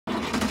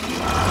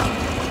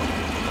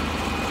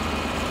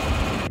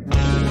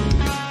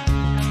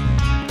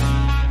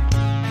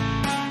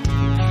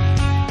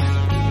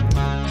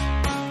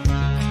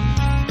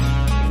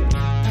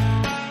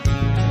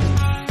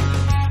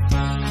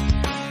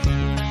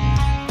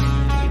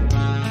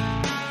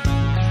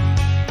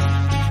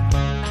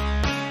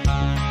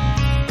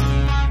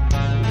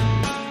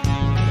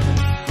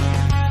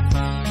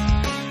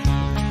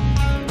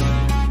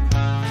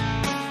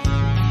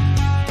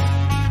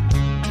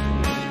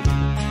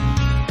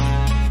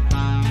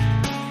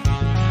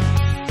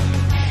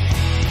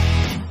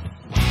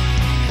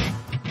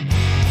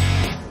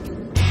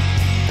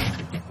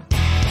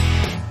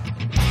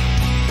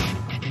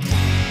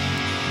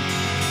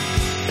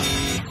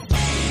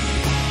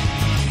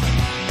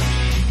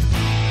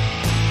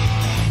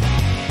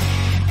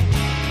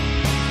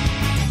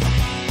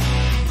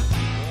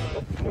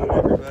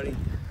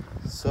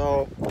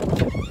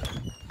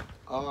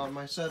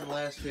I said in the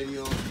last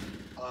video,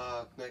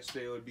 next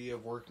video would be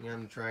of working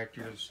on the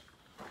tractors.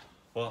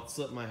 Well, it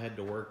slipped my head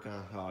to work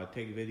on how I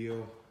take a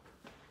video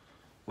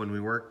when we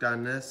worked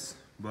on this.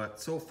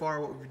 But so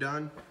far what we've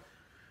done,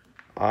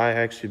 I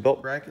actually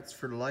built brackets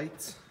for the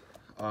lights.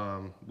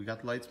 We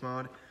got the lights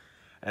mounted,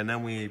 and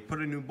then we put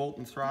a new bolt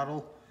and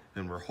throttle,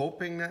 and we're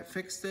hoping that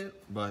fixed it,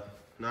 but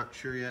not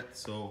sure yet.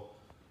 So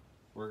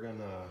we're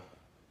gonna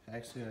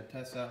test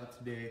that out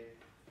today.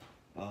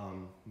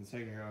 In the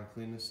second here, I'll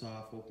clean this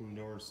off, open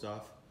the door and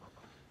stuff.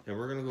 And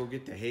we're gonna go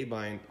get the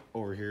Haybine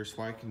over here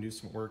so I can do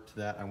some work to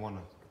that. I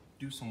wanna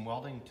do some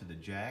welding to the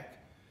jack,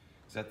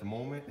 because at the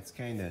moment it's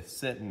kinda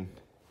sitting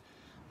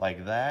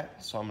like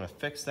that. So I'm gonna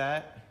fix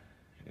that,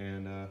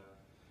 and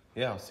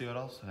yeah, I'll see what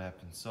else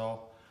happens.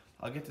 So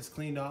I'll get this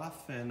cleaned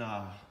off, and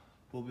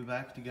we'll be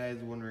back to you guys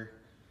when we're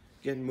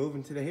getting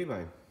moving to the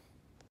Haybine.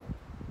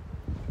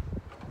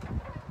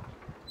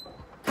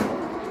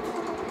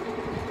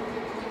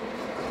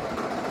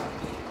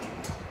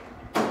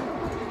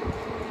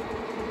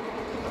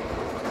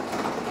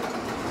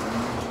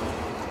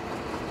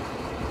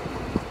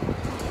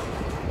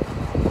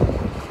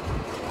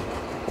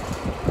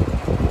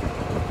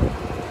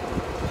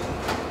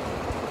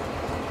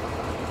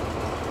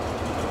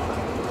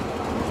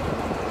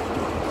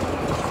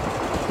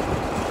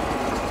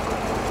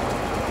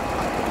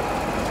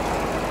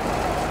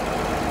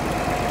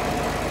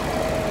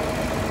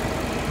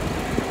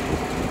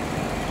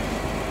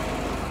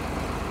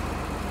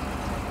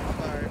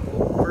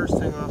 First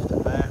thing off the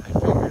bat, I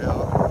figured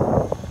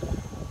out,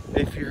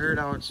 if you heard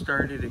how it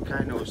started, it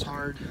kind of was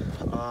hard.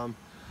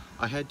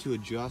 I had to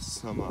adjust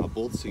some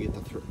bolts to get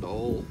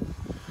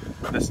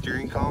the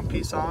steering column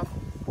piece off.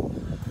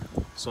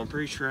 So I'm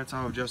pretty sure that's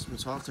how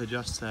adjustments. So I'll have to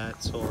adjust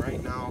that. So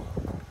right now,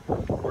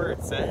 where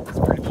it's at, it's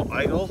pretty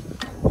idle,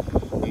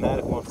 and that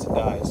it wants to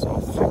die. So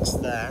I'll fix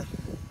that.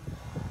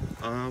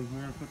 We're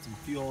gonna put some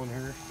fuel in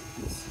her.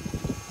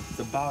 It's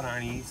about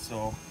on E,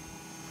 so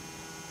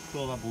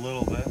fill it up a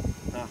little bit.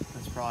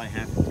 That's probably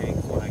half a tank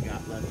is what I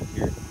got left in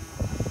here.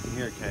 And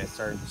here it kind of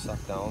starting to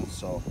suck down,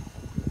 so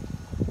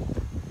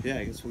yeah,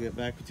 I guess we'll get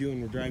back with you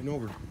when we're driving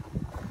over.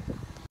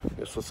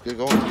 Guess let's get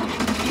going. Look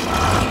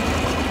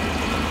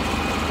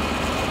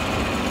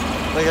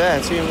at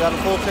that, see, we got a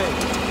full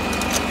tank.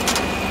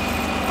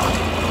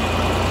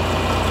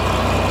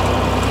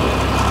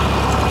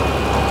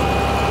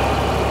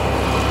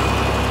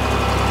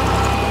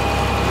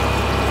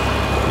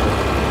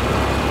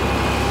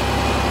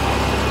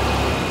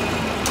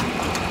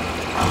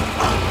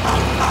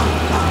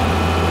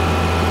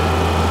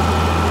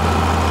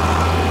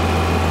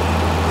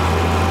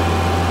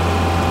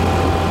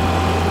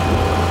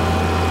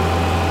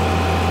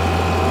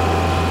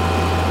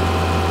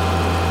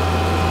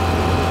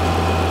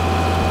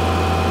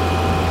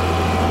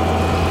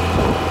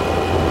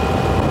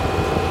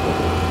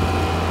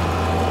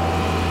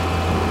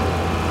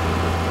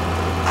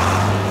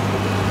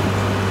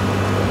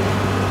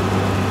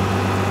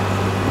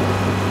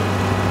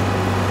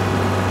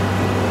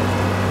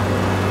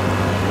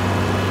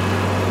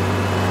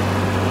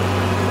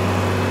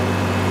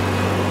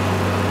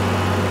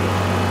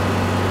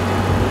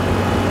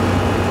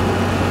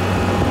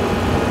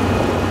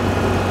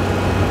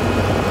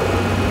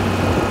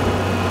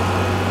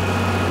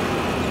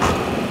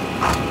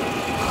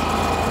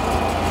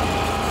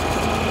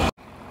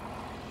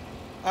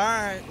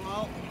 Alright,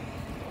 well,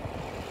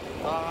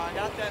 I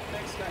got that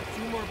fixed, got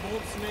 2 more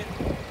bolts in it,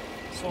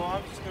 so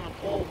I'm just going to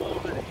pull a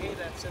little bit of hay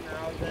that's in there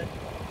out of it,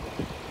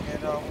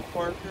 and we'll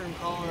park her and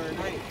call her a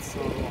night. So,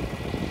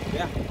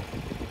 yeah,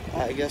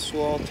 I guess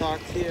we'll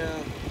talk to you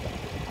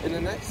in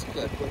the next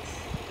clip, which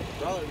will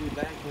probably be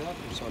backing up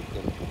or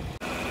something.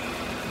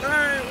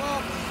 Alright,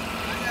 well,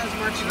 I got as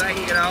much as I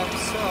can get out,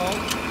 so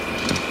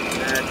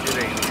that's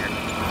it in here.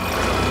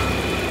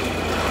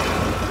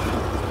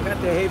 Got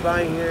the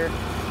Haybine here.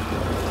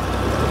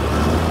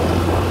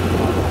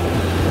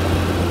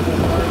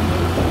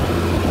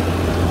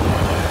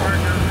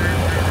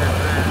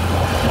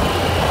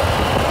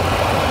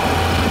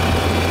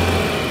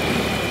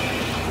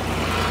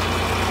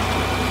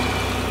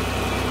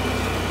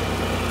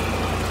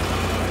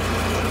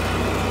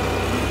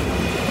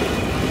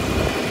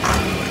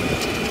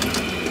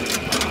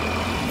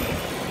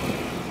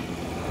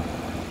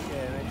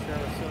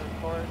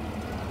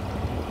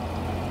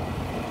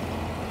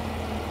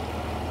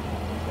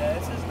 Yeah,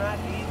 this is not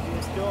the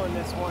easiest doing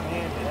this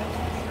one-handed, that's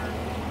for sure.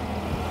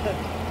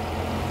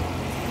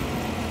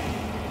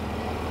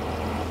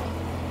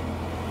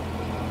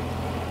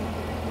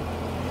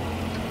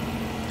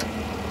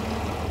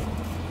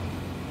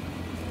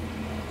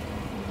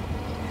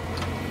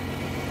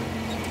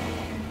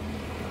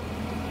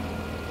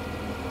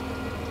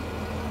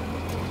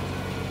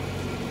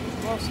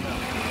 Close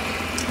enough.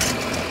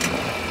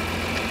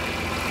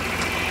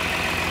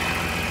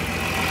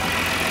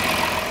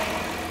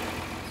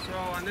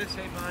 On this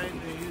Haybine,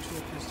 the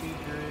usual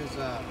procedure is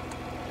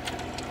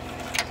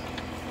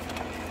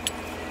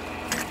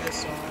take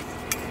this off.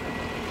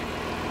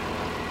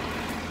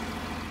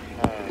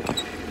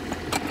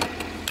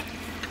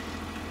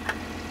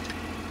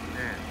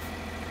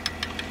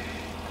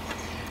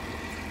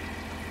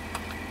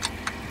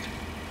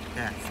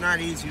 Yeah, it's not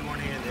easy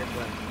one-handed,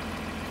 but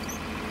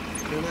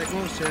like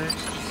most tracks,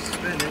 just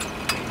spin it.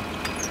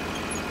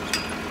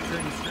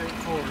 Pretty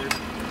straightforward.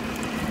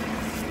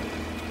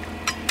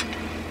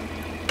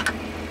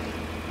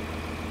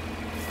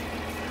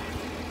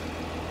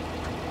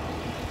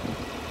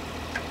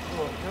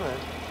 Oh, good.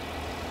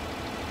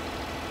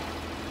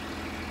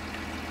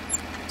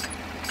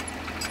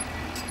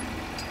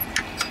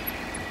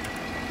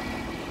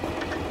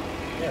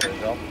 There we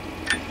go.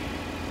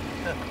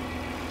 Huh.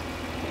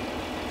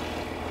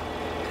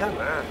 Come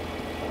on.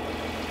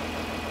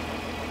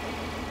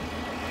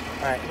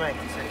 Alright, Mike,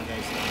 say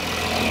guys.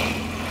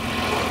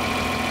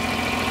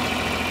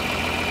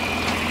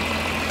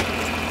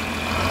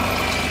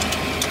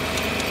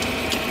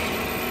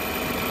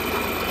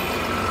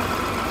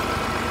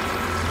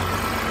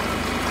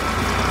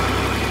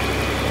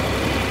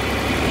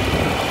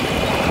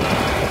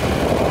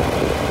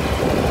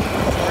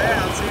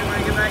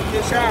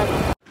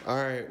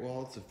 Alright,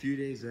 well, it's a few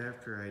days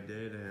after I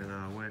did, and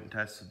I went and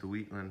tested the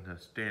Wheatland, the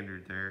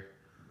standard there.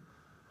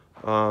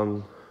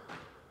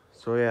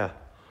 So yeah,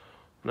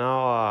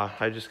 now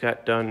I just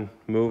got done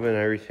moving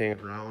everything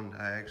around.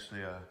 I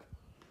actually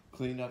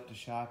cleaned up the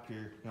shop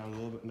here, got a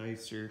little bit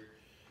nicer,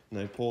 and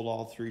I pulled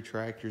all 3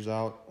 tractors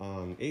out.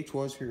 H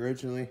was here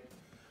originally,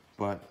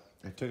 but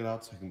I took it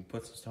out so I can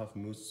put some stuff,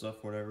 move some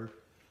stuff, whatever.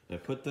 And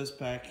I put this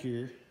back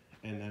here,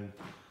 and then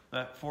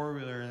that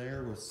 4-wheeler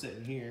there was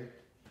sitting here.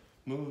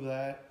 Move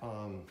that.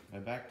 I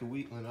backed the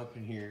Wheatland up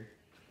in here.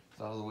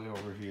 It's all the way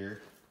over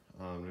here.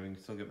 And we can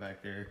still get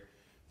back there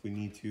if we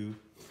need to.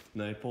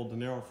 And I pulled the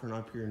narrow front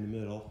up here in the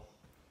middle.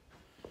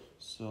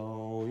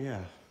 So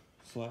yeah,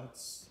 so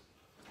that's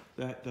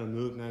that done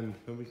moved. And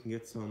then we can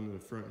get some in the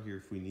front here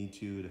if we need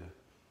to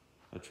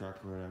a truck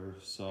or whatever.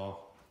 So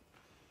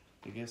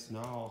I guess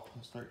now I'll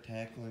start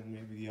tackling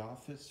maybe the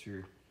office,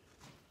 or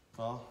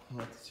well,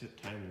 let's see what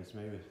time it is.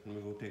 Maybe let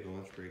me go take a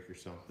lunch break or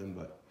something.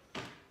 But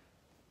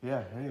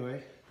yeah,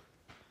 anyway,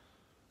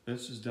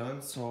 this is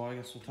done, so I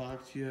guess we'll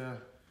talk to you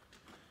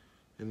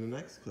in the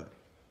next clip.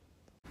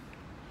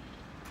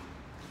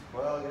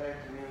 Well, good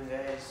afternoon,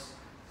 guys.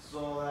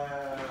 So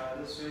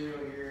this video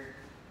here,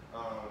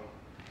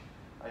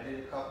 I did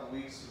a couple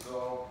weeks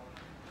ago,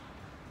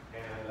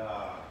 and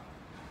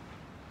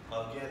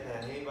I'm getting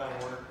that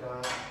Haybine work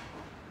done.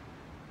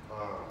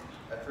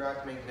 I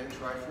forgot to make an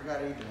intro. I forgot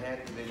I even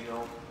had the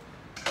video.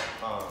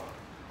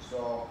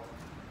 So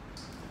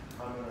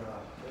I'm gonna,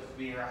 this will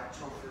be our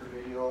outro for the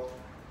video.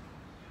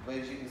 But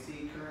as you can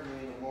see, currently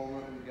in the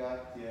moment, we've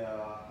got the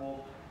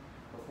whole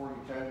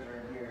 4010s are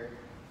in here.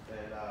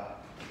 And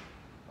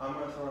I'm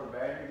gonna throw the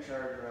battery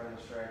charger on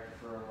this tractor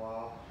for a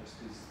while, just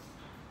because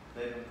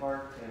they've been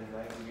parked, and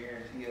I can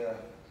guarantee you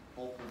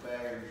both the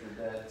batteries are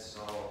dead.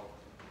 So,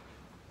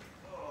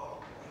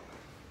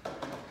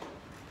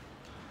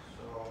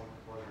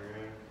 what we're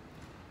in,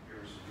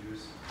 here's the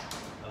juice.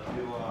 I'll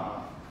do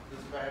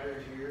this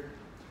battery here.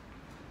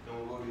 Then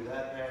we'll go do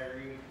that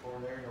battery over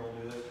there, and we'll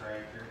do this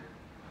tractor.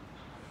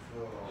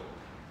 So,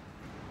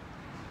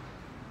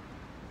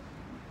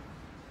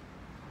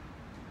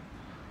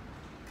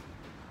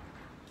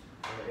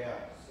 yeah,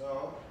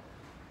 so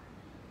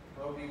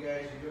hope you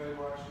guys enjoyed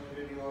watching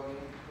the video of me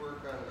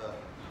work on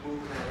the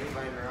moving that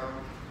Haybine around.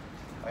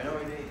 I know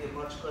we didn't get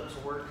much clips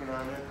of working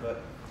on it,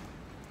 but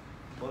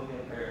we'll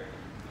get there.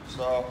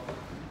 So,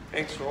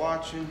 thanks for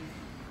watching.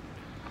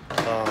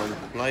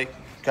 Like,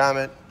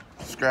 comment,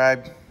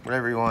 subscribe,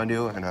 whatever you want to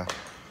do, and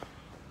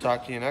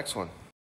talk to you next one.